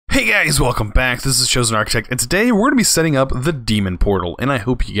Hey guys, welcome back. This is ChosenArchitect, and today we're going to be setting up the Demon Portal, and I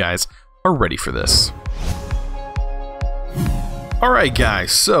hope you guys are ready for this. Alright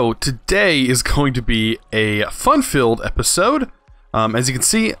guys, so today is going to be a fun-filled episode. As you can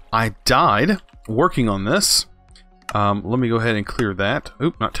see, I died working on this. Let me go ahead and clear that.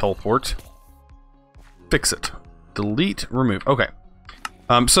 Oop, not teleport. Fix it. Delete, remove. Okay.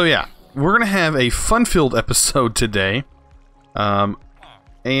 So yeah, we're going to have a fun-filled episode today.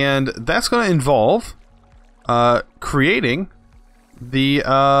 And that's going to involve creating the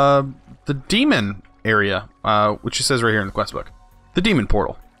demon area, which it says right here in the quest book, the demon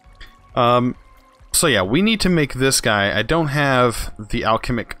portal. So yeah, we need to make this guy. I don't have the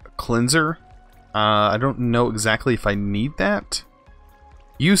alchemic cleanser. I don't know exactly if I need that.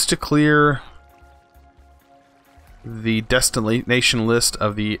 Used to clear the destination list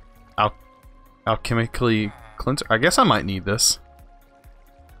of the alchemically cleanser. I guess I might need this.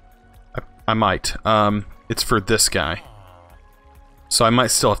 I might. It's for this guy. So I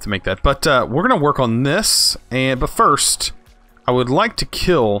might still have to make that. But we're going to work on this. But first, I would like to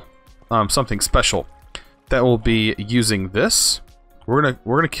kill something special. That will be using this. We're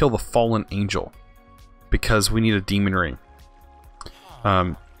gonna kill the fallen angel. Because we need a demon ring.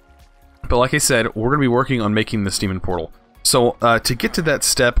 But like I said, we're going to be working on making this demon portal. So to get to that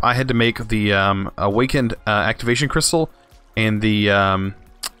step, I had to make the awakened activation crystal and the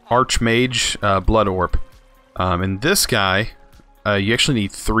Archmage blood orb. And this guy, you actually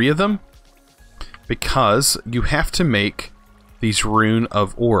need 3 of them because you have to make these rune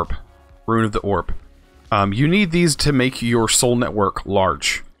of the orb. You need these to make your soul network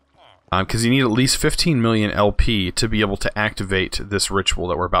large because you need at least 15 million LP to be able to activate this ritual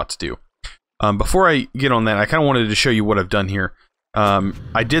that we're about to do. Before I get on that, I kind of wanted to show you what I've done here.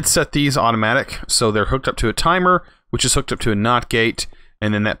 I did set these automatic, so they're hooked up to a timer, which is hooked up to a NOT gate.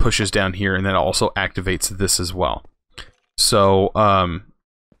 And then that pushes down here, and that also activates this as well. So,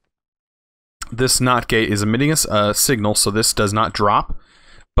 this NOT gate is emitting a signal, so this does not drop.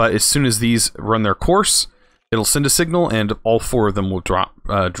 But as soon as these run their course, it'll send a signal, and all 4 of them will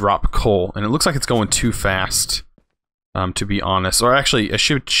drop coal. And it looks like it's going too fast, to be honest. Or actually, I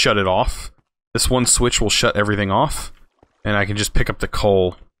should shut it off. This one switch will shut everything off, and I can just pick up the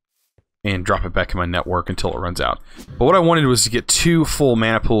coal and drop it back in my network until it runs out. But what I wanted was to get 2 full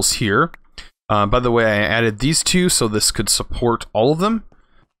mana pools here. By the way, I added these 2 so this could support all of them.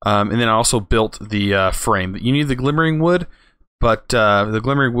 And then I also built the frame. You need the glimmering wood, but the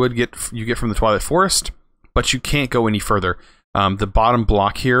glimmering wood you get from the Twilight Forest, but you can't go any further. The bottom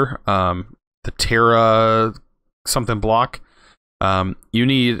block here, the Terra something block, you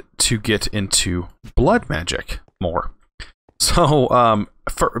need to get into blood magic more. So,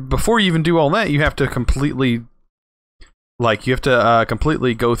 before you even do all that, you have to completely,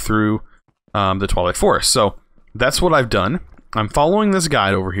 completely go through the Twilight Forest. So, that's what I've done. I'm following this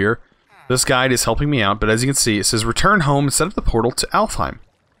guide over here. This guide is helping me out, but as you can see, it says, return home and set up the portal to Alfheim.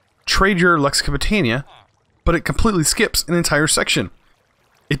 Trade your Lexicopitania, but it completely skips an entire section.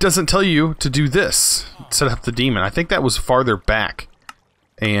 It doesn't tell you to do this, set up the demon. I think that was farther back,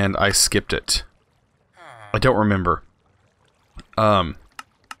 and I skipped it. I don't remember.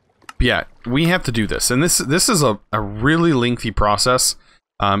 Yeah, we have to do this, and this is a really lengthy process.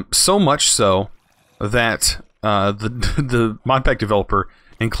 So much so that the Modpack developer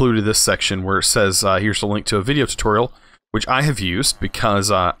included this section where it says, here's a link to a video tutorial, which I have used because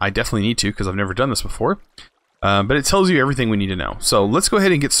I definitely need to because I've never done this before. But it tells you everything we need to know. So let's go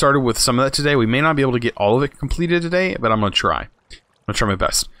ahead and get started with some of that today. We may not be able to get all of it completed today, but I'm going to try. I'm going to try my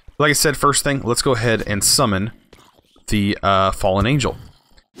best. Like I said, first thing, let's go ahead and summon the fallen angel.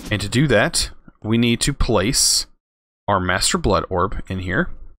 And to do that, we need to place our master blood orb in here.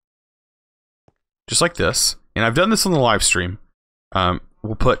 Just like this. And I've done this on the live stream.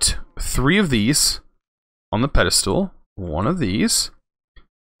 We'll put 3 of these on the pedestal. 1 of these.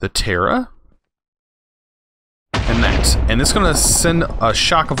 The Terra. And that. And it's going to send a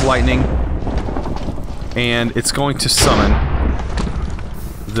shock of lightning. And it's going to summon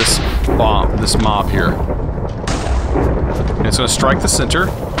this mob here. And it's going to strike the center.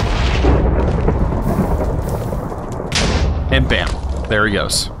 And bam. There he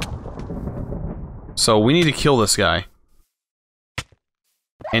goes. So we need to kill this guy.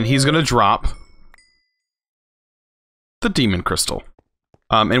 And he's going to drop the demon crystal.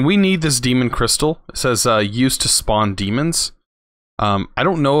 And we need this demon crystal. It says used to spawn demons. I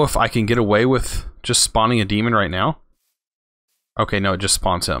don't know if I can get away with just spawning a demon right now. Okay, no, it just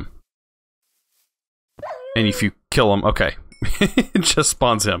spawns him. And if you kill him, okay. It just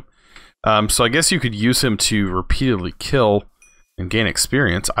spawns him. So I guess you could use him to repeatedly kill and gain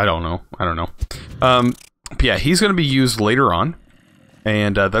experience. I don't know. But yeah, he's going to be used later on,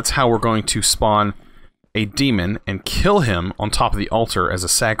 and that's how we're going to spawn a demon and kill him on top of the altar as a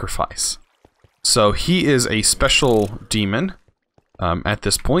sacrifice. So he is a special demon at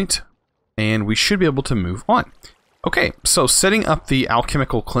this point, and we should be able to move on. Okay, so setting up the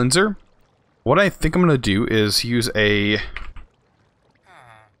alchemical cleanser, what I think I'm going to do is use a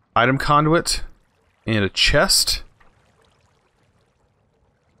item conduit and a chest.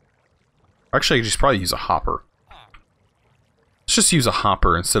 Actually, I could just probably use a hopper. Let's just use a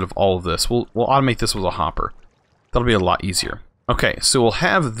hopper instead of all of this. We'll automate this with a hopper. That'll be a lot easier. Okay, so we'll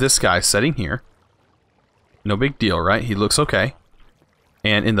have this guy sitting here. No big deal, right? He looks okay.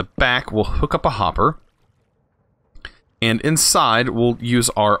 And in the back, we'll hook up a hopper. And inside, we'll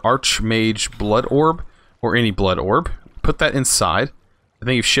use our Archmage Blood Orb, or any Blood Orb. Put that inside. I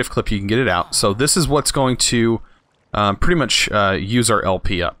think if shift click, you can get it out. So this is what's going to pretty much use our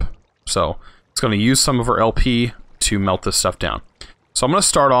LP up. So it's going to use some of our LP to melt this stuff down. So I'm going to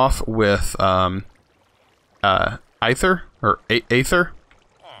start off with Aether, or Aether.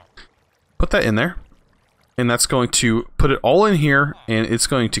 Put that in there. And that's going to put it all in here, and it's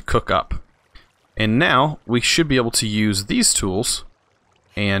going to cook up. And now we should be able to use these tools,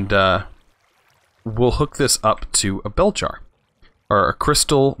 and we'll hook this up to a bell jar, or a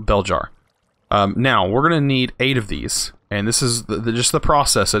crystal bell jar. Now we're going to need 8 of these, and this is just the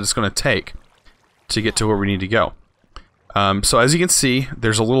process that it's going to take to get to where we need to go. So as you can see,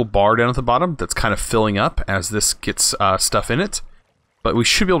 there's a little bar down at the bottom that's kind of filling up as this gets stuff in it. But we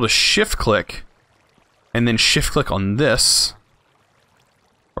should be able to shift click, and then shift click on this.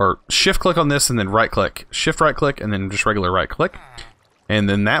 Or shift click on this and then right click. Shift right click and then just regular right click. And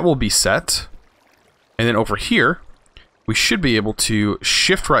then that will be set. And then over here, we should be able to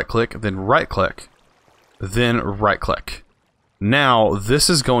shift right click, then right click, then right click. Now this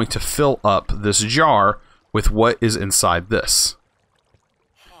is going to fill up this jar with what is inside this.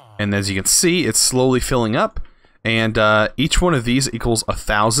 And as you can see, it's slowly filling up. And each one of these equals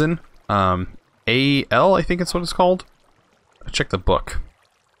 1,000 AL, I think that's what it's called. Check the book.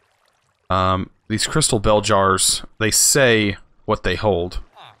 These crystal bell jars, they say what they hold.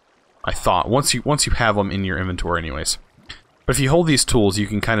 I thought once you have them in your inventory, anyways. But if you hold these tools, you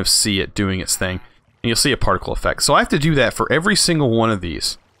can kind of see it doing its thing, and you'll see a particle effect. So I have to do that for every single one of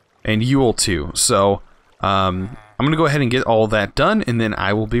these, and you will too. So I'm gonna go ahead and get all that done, and then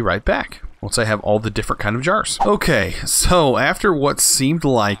I will be right back once I have all the different kind of jars. Okay, so after what seemed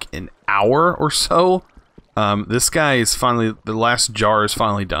like an hour or so, this guy is finally, the last jar is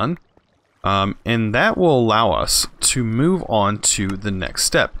finally done. And that will allow us to move on to the next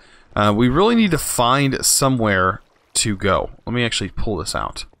step. We really need to find somewhere to go. Let me actually pull this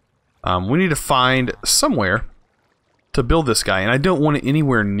out. We need to find somewhere to build this guy, and I don't want it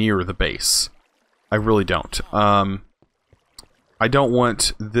anywhere near the base. I really don't. I don't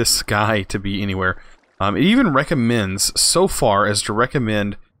want this guy to be anywhere. It even recommends, so far, as to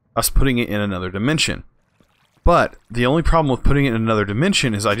recommend us putting it in another dimension. But the only problem with putting it in another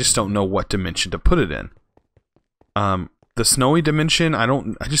dimension is I just don't know what dimension to put it in. The snowy dimension,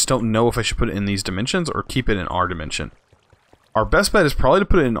 I just don't know if I should put it in these dimensions or keep it in our dimension. Our best bet is probably to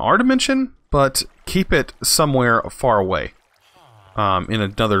put it in our dimension, but keep it somewhere far away. In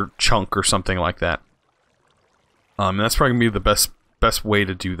another chunk or something like that. And that's probably going to be the best way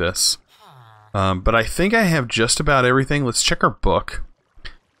to do this. But I think I have just about everything. Let's check our book.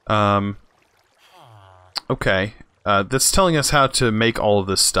 Okay, that's telling us how to make all of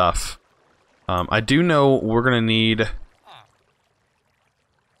this stuff. I do know we're going to need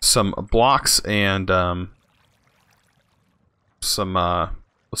some blocks and some,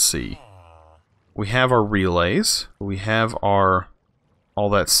 let's see. We have our relays. We have our, all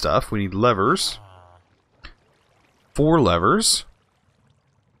that stuff. We need levers. 4 levers.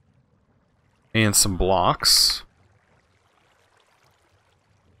 And some blocks.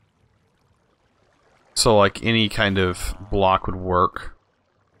 So, like, any kind of block would work.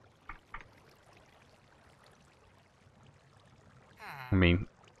 I mean,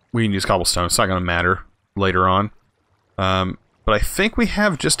 we can use cobblestone. It's not going to matter later on. But I think we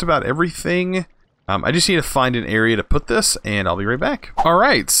have just about everything. I just need to find an area to put this, and I'll be right back.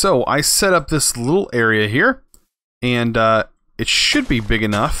 Alright, so I set up this little area here. And it should be big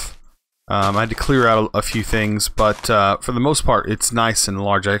enough. I had to clear out a few things, but for the most part, it's nice and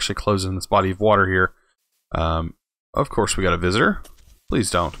large. I actually closed in this body of water here. Of course, we got a visitor. Please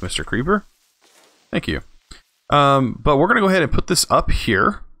don't, Mr. Creeper. Thank you. But we're going to go ahead and put this up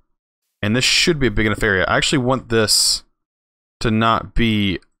here. And this should be a big enough area. I actually want this to not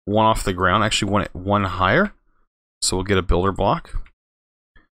be one off the ground. I actually want it one higher. So we'll get a builder block.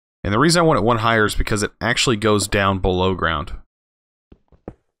 And the reason I want it one higher is because it actually goes down below ground.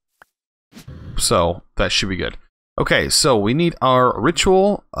 So that should be good. Okay, so we need our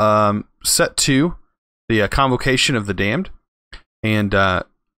ritual set to the convocation of the damned. And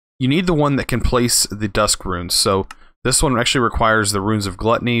you need the one that can place the dusk runes. So this one actually requires the runes of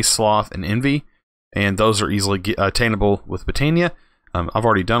gluttony, sloth, and envy. And those are easily attainable with Botania. I've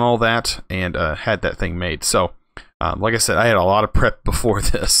already done all that and had that thing made. So, like I said, I had a lot of prep before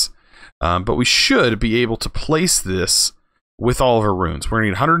this. But we should be able to place this with all of our runes. We're going to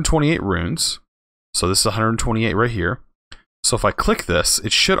need 128 runes. So this is 128 right here. So if I click this,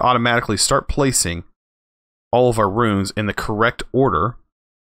 it should automatically start placing all of our runes in the correct order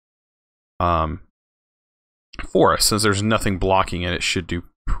for us. Since there's nothing blocking it, it should do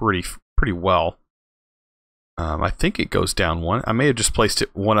pretty well. I think it goes down one. I may have just placed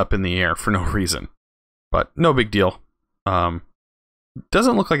it one up in the air for no reason. But no big deal.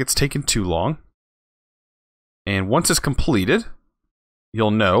 Doesn't look like it's taken too long. And once it's completed,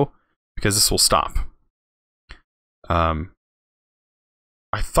 you'll know because this will stop. I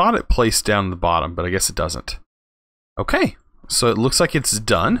thought it placed down the bottom, but I guess it doesn't. Okay, so it looks like it's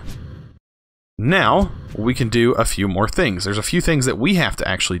done. Now, we can do a few more things. There's a few things that we have to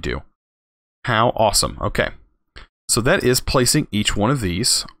actually do. How awesome. Okay, so that is placing each one of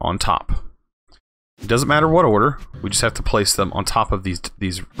these on top. It doesn't matter what order, we just have to place them on top of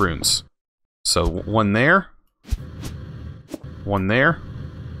these runes. So one there, one there,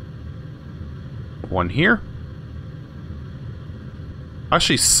 one here. I'll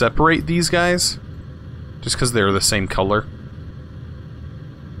actually separate these guys just because they're the same color.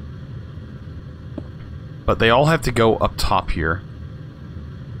 But they all have to go up top here.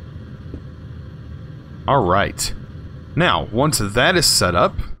 Alright. Now, once that is set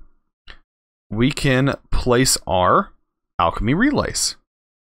up, we can place our alchemy relays.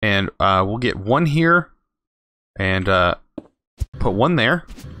 And we'll get one here, and put one there,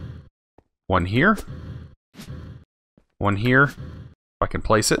 one here, one here, if I can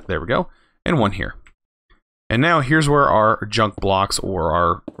place it, there we go, and one here. And now here's where our junk blocks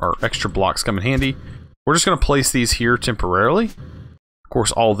or our extra blocks come in handy. We're just going to place these here temporarily. Of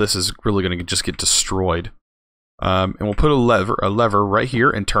course, all this is really going to just get destroyed. And we'll put a lever right here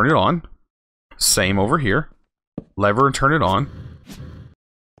and turn it on. Same over here. Lever and turn it on.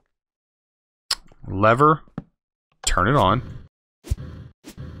 Lever, turn it on.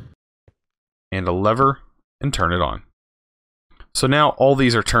 And a lever and turn it on. So now all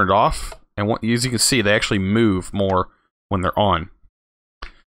these are turned off, and as you can see, they actually move more when they're on.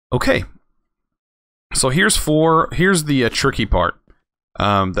 Okay, so here's the tricky part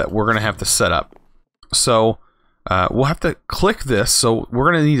that we're going to have to set up. So we'll have to click this, so we're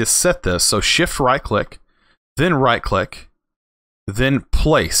going to need to set this. So shift right click, then right click, then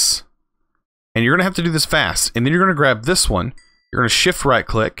place. And you're going to have to do this fast, and then you're going to grab this one, you're going to shift right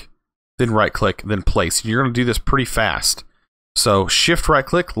click, then place. You're going to do this pretty fast. So shift right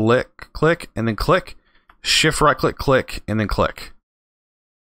click, click, and then click. Shift right click, click, and then click.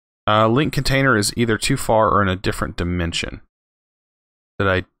 Link container is either too far or in a different dimension. Did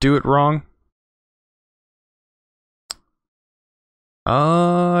I do it wrong?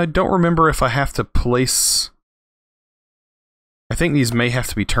 I don't remember if I have to place. I think these may have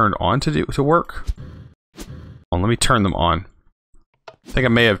to be turned on to work. Let me turn them on. I think I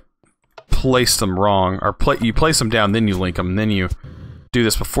may have placed them wrong, or you place them down, then you link them, and then you do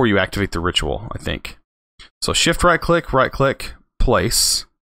this before you activate the ritual, I think. So shift right click, place.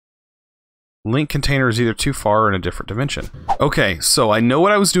 Link container is either too far or in a different dimension. Okay, so I know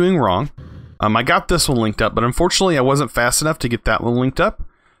what I was doing wrong. I got this one linked up, but unfortunately I wasn't fast enough to get that one linked up.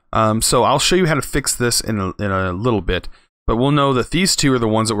 So I'll show you how to fix this in a little bit, but we'll know that these two are the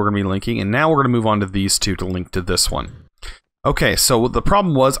ones that we're going to be linking, and now we're going to move on to these two to link to this one. Okay, so the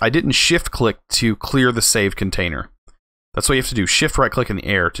problem was I didn't shift click to clear the save container. That's what you have to do, shift right click in the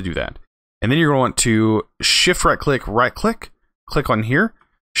air to do that. And then you're going to want to shift right click, click on here,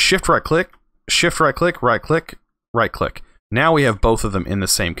 shift right click, right click. Now we have both of them in the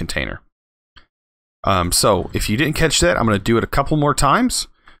same container. So if you didn't catch that, I'm going to do it a couple more times.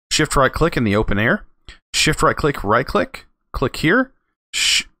 Shift right click in the open air, shift right click, click here,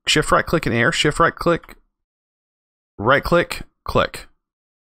 shift right click in air, shift right click, click.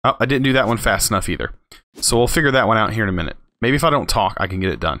 Oh, I didn't do that one fast enough either. So we'll figure that one out here in a minute. Maybe if I don't talk, I can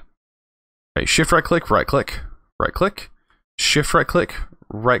get it done. Okay, shift right click, shift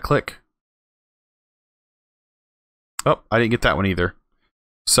right click. Oh, I didn't get that one either.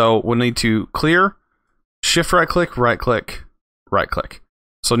 So we'll need to clear, shift right click.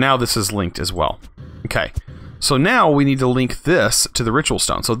 So now this is linked as well. Okay, So now we need to link this to the ritual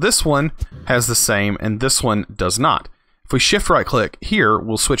stone. So this one has the same, and this one does not. If we shift right click here,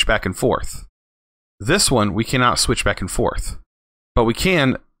 we'll switch back and forth. This one, we cannot switch back and forth, but we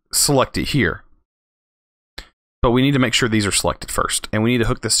can select it here. But we need to make sure these are selected first, and we need to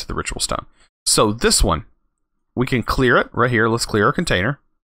hook this to the ritual stone. So this one, we can clear it right here. Let's clear our container.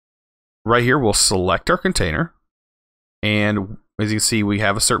 Right here, we'll select our container, and as you can see, we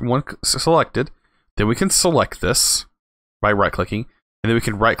have a certain one selected. Then we can select this by right-clicking, and then we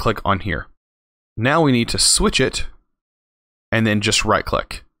can right-click on here. Now we need to switch it, and then just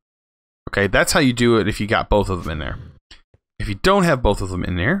right-click. Okay, that's how you do it if you got both of them in there. If you don't have both of them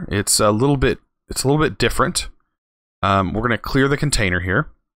in there, it's a little bit different. We're going to clear the container here.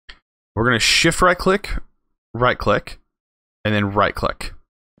 We're going to shift right-click, and then right-click.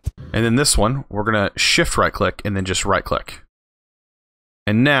 And then this one, we're going to shift right-click, and then just right-click.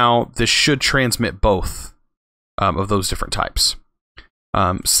 And now this should transmit both of those different types.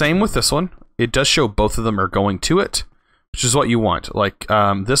 Same with this one. It does show both of them are going to it, which is what you want. Like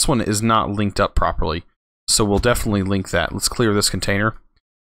this one is not linked up properly, so we'll definitely link that. Let's clear this container.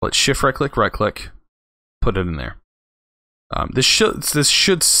 Let's shift right click, put it in there. This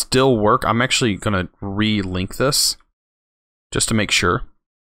should still work. I'm actually gonna re-link this just to make sure.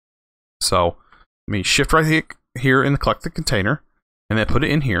 So let me shift right here and collect the container. And then put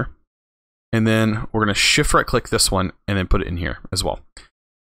it in here. And then we're going to shift right click this one and then put it in here as well.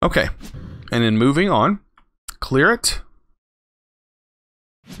 Okay. And then moving on, clear it.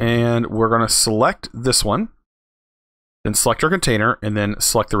 And we're going to select this one. Then select our container and then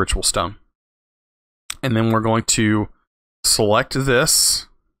select the ritual stone. And then we're going to select this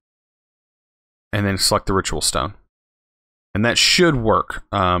and then select the ritual stone. And that should work.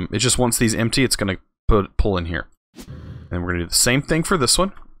 It's just once these empty, it's going to pull in here. And we're going to do the same thing for this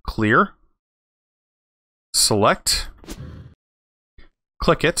one. Clear. Select.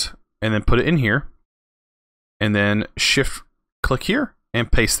 Click it. And then put it in here. And then shift click here and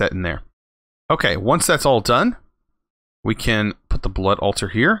paste that in there. Okay, once that's all done, we can put the blood altar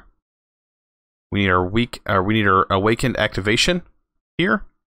here. We need our awakened activation here.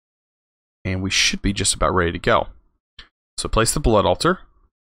 And we should be just about ready to go. So place the blood altar.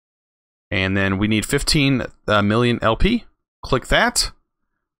 And then we need 15 million LP. Click that.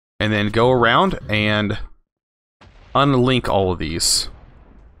 And then go around and unlink all of these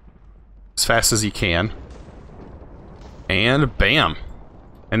as fast as you can. And bam.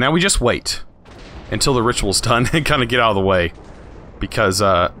 And now we just wait until the ritual's done and kind of get out of the way. Because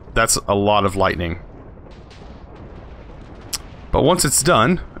that's a lot of lightning. But once it's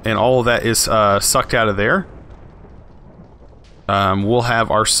done, and all of that is sucked out of there, we'll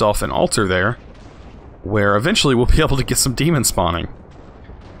have ourselves an altar there, where eventually we'll be able to get some demons spawning.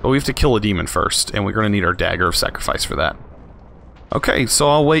 But we have to kill a demon first, and we're going to need our dagger of sacrifice for that. Okay, so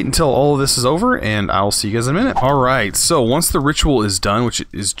I'll wait until all of this is over, and I'll see you guys in a minute. Alright, so once the ritual is done, which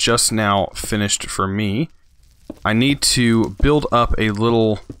is just now finished for me, I need to build up a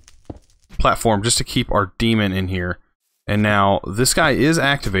little platform just to keep our demon in here. And now, this guy is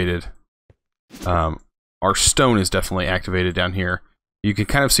activated. Our stone is definitely activated down here. You can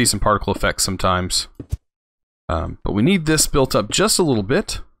kind of see some particle effects sometimes. But we need this built up just a little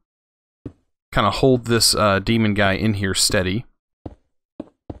bit. Kind of hold this demon guy in here steady.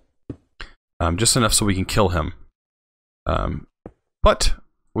 Just enough so we can kill him. But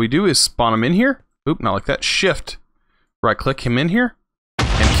what we do is spawn him in here. Oop, not like that. Shift. Right click him in here.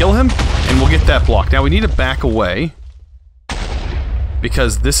 And kill him. And we'll get that block. Now we need to back away.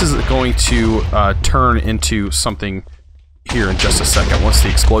 Because this is going to turn into something here in just a second once the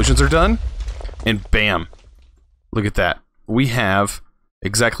explosions are done. And bam. Look at that. We have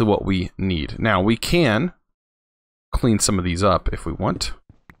exactly what we need. Now, we can clean some of these up if we want.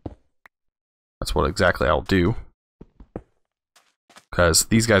 That's what exactly I'll do. Because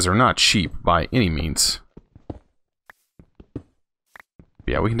these guys are not cheap by any means.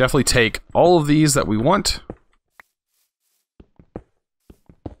 Yeah, we can definitely take all of these that we want.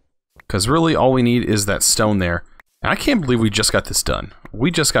 Because really all we need is that stone there. And I can't believe we just got this done. We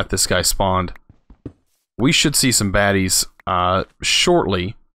just got this guy spawned. We should see some baddies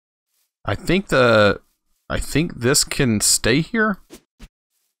shortly. I think this can stay here.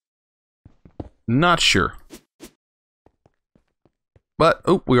 Not sure. But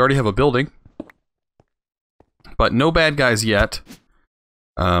oh, we already have a building. But no bad guys yet.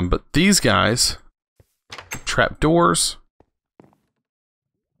 But these guys, trap doors.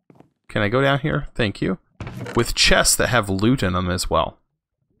 Can I go down here? Thank you. With chests that have loot in them as well.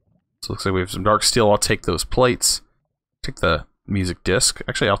 So it looks like we have some dark steel. I'll take those plates. Take the music disc.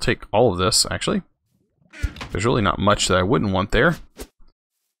 Actually, I'll take all of this, actually. There's really not much that I wouldn't want there. The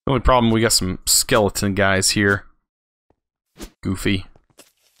only problem, we got some skeleton guys here. Goofy.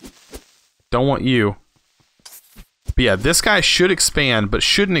 Don't want you. But yeah, this guy should expand, but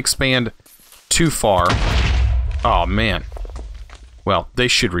shouldn't expand too far. Oh, man. Well, they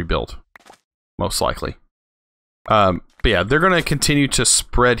should rebuild. Most likely. But yeah, they're going to continue to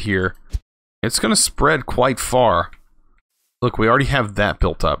spread here. It's going to spread quite far. Look, we already have that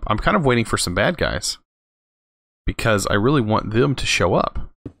built up. I'm kind of waiting for some bad guys. Because I really want them to show up.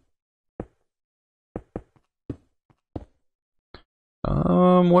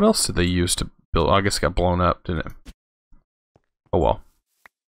 What else did they use to build? Oh, I guess it got blown up, didn't it? Oh well.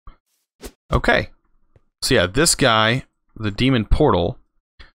 Okay. So yeah, this guy, the demon portal,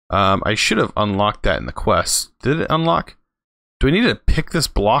 I should have unlocked that in the quest. Did it unlock? Do we need to pick this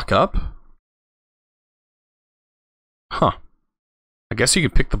block up? Huh. I guess you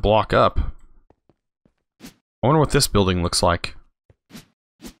could pick the block up. I wonder what this building looks like.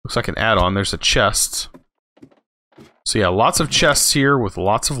 Looks like an add-on. There's a chest. So yeah, lots of chests here with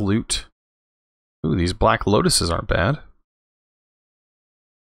lots of loot. Ooh, these black lotuses aren't bad.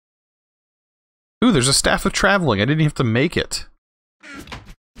 Ooh, there's a staff of traveling. I didn't have to make it.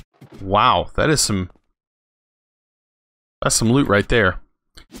 Wow, that is some... That's some loot right there.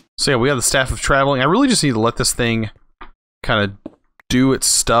 So yeah, we have the staff of traveling. I really just need to let this thing kind of do its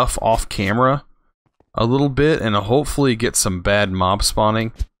stuff off camera a little bit and hopefully get some bad mob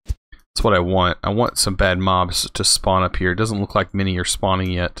spawning. That's what I want. I want some bad mobs to spawn up here. It doesn't look like many are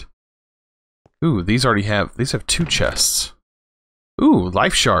spawning yet. Ooh, these have 2 chests. Ooh,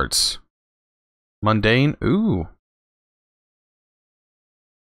 life shards. Mundane. Ooh.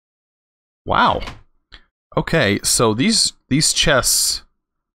 Wow. Okay, so these chests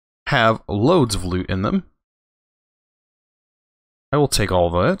have loads of loot in them. I will take all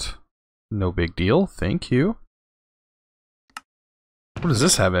of it. No big deal. Thank you. What does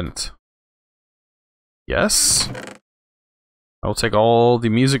this have in it? Yes. I will take all the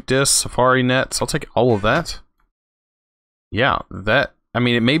music discs, Safari nets. I'll take all of that. Yeah, that... I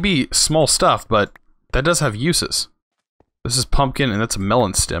mean, it may be small stuff, but that does have uses. This is pumpkin, and that's a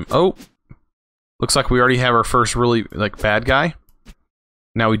melon stem. Oh! Looks like we already have our first really, like, bad guy.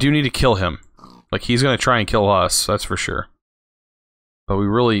 Now, we do need to kill him. Like, he's gonna try and kill us, that's for sure. But we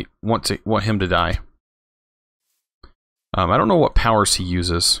really want him to die. I don't know what powers he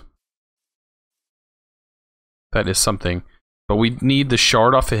uses. That is something. But we need the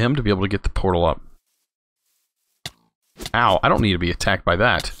shard off of him to be able to get the portal up. Ow, I don't need to be attacked by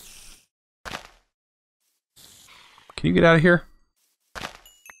that. Can you get out of here?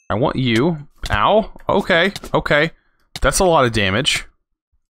 I want you. Ow. Okay, okay. That's a lot of damage.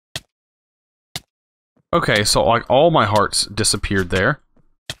 Okay, so like all my hearts disappeared there.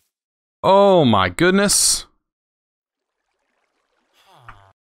 Oh my goodness.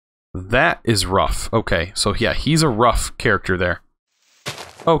 That is rough. Okay, so yeah, he's a rough character there.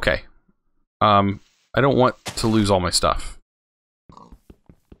 Okay. I don't want to lose all my stuff.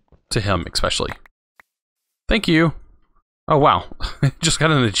 To him, especially. Thank you. Oh, wow. Just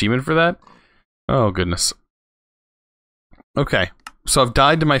got an achievement for that? Oh, goodness. Okay, so I've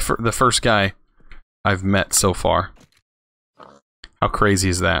died to the first guy I've met so far. How crazy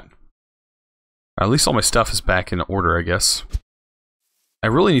is that? At least all my stuff is back in order, I guess. I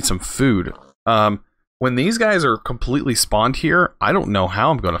really need some food. When these guys are completely spawned here, I don't know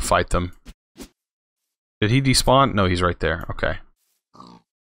how I'm going to fight them. Did he despawn? No, he's right there. Okay.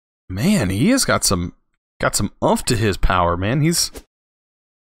 Man, he has got some oomph to his power, man. He's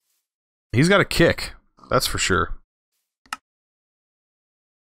got a kick. That's for sure.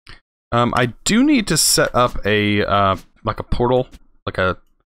 I do need to set up a like a portal, like a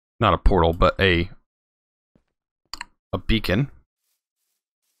not a portal, but a beacon.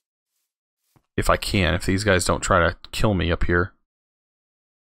 If I can, if these guys don't try to kill me up here.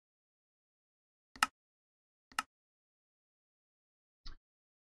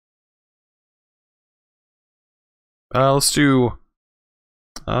 Let's do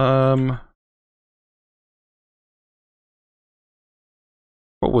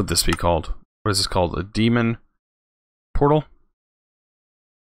what would this be called? What is this called? A demon portal?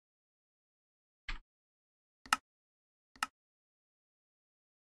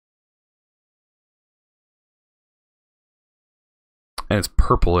 And it's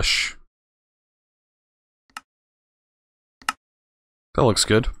purplish. That looks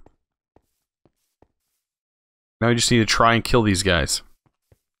good. Now we just need to try and kill these guys.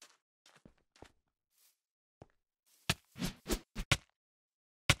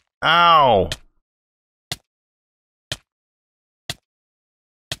 Ow!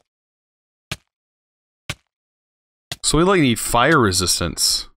 So we like need fire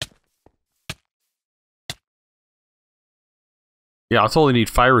resistance. Yeah, I'll totally need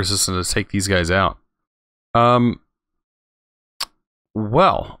fire resistance to take these guys out.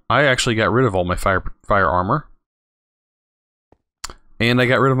 Well, I actually got rid of all my fire armor. And I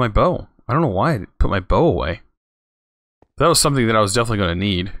got rid of my bow. I don't know why I put my bow away. That was something that I was definitely going to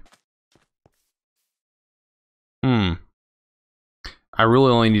need. I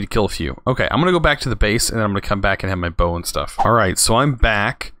really only need to kill a few. Okay, I'm going to go back to the base, and then I'm going to come back and have my bow and stuff. Alright, so I'm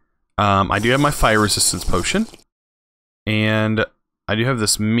back. I do have my fire resistance potion. And I do have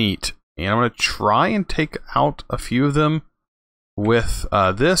this meat. And I'm going to try and take out a few of them with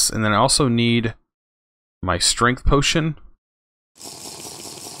this. And then I also need my strength potion.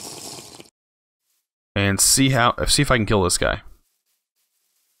 And see if I can kill this guy.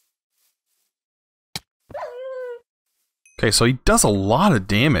 Okay, so he does a lot of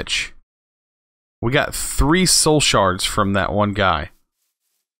damage. We got 3 soul shards from that one guy.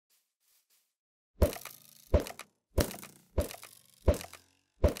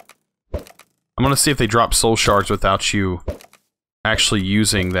 I'm gonna see if they drop soul shards without you actually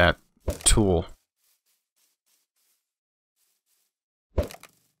using that tool.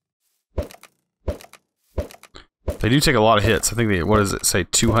 They do take a lot of hits. I think they, what does it say,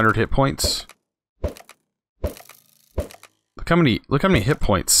 200 hit points? Look how many hit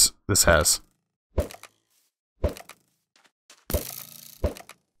points this has.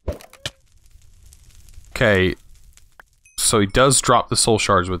 Okay. So he does drop the soul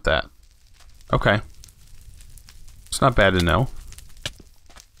shards with that. Okay. It's not bad to know.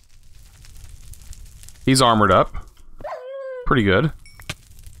 He's armored up. Pretty good.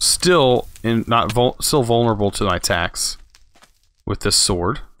 Still still vulnerable to my attacks with this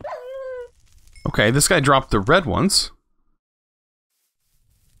sword. Okay, this guy dropped the red ones.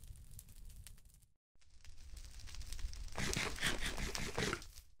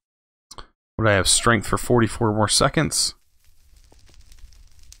 Would I have strength for 44 more seconds?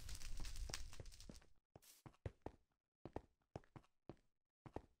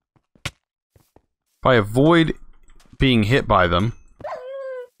 If I avoid being hit by them,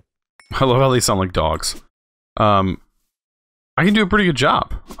 I love how they sound like dogs. I can do a pretty good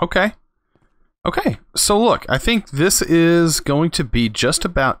job. Okay. Okay, so look, I think this is going to be just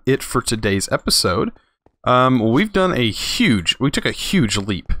about it for today's episode. We've done we took a huge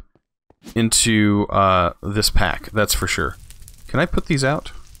leap into this pack, that's for sure. Can I put these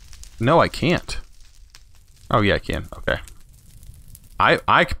out? No, I can't. Oh yeah, I can. Okay. I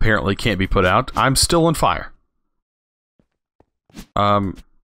apparently can't be put out. I'm still on fire.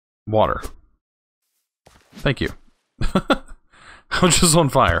 Water. Thank you. I'm just on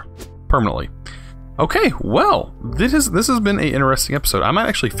fire. Permanently. Okay, well, this has been an interesting episode. I might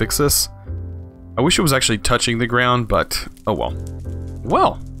actually fix this. I wish it was actually touching the ground, but oh well.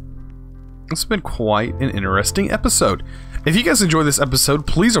 Well, it's been quite an interesting episode. If you guys enjoyed this episode,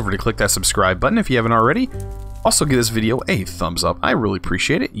 please don't forget to click that subscribe button if you haven't already. Also, give this video a thumbs up. I really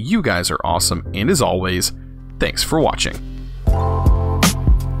appreciate it. You guys are awesome, and as always, thanks for watching.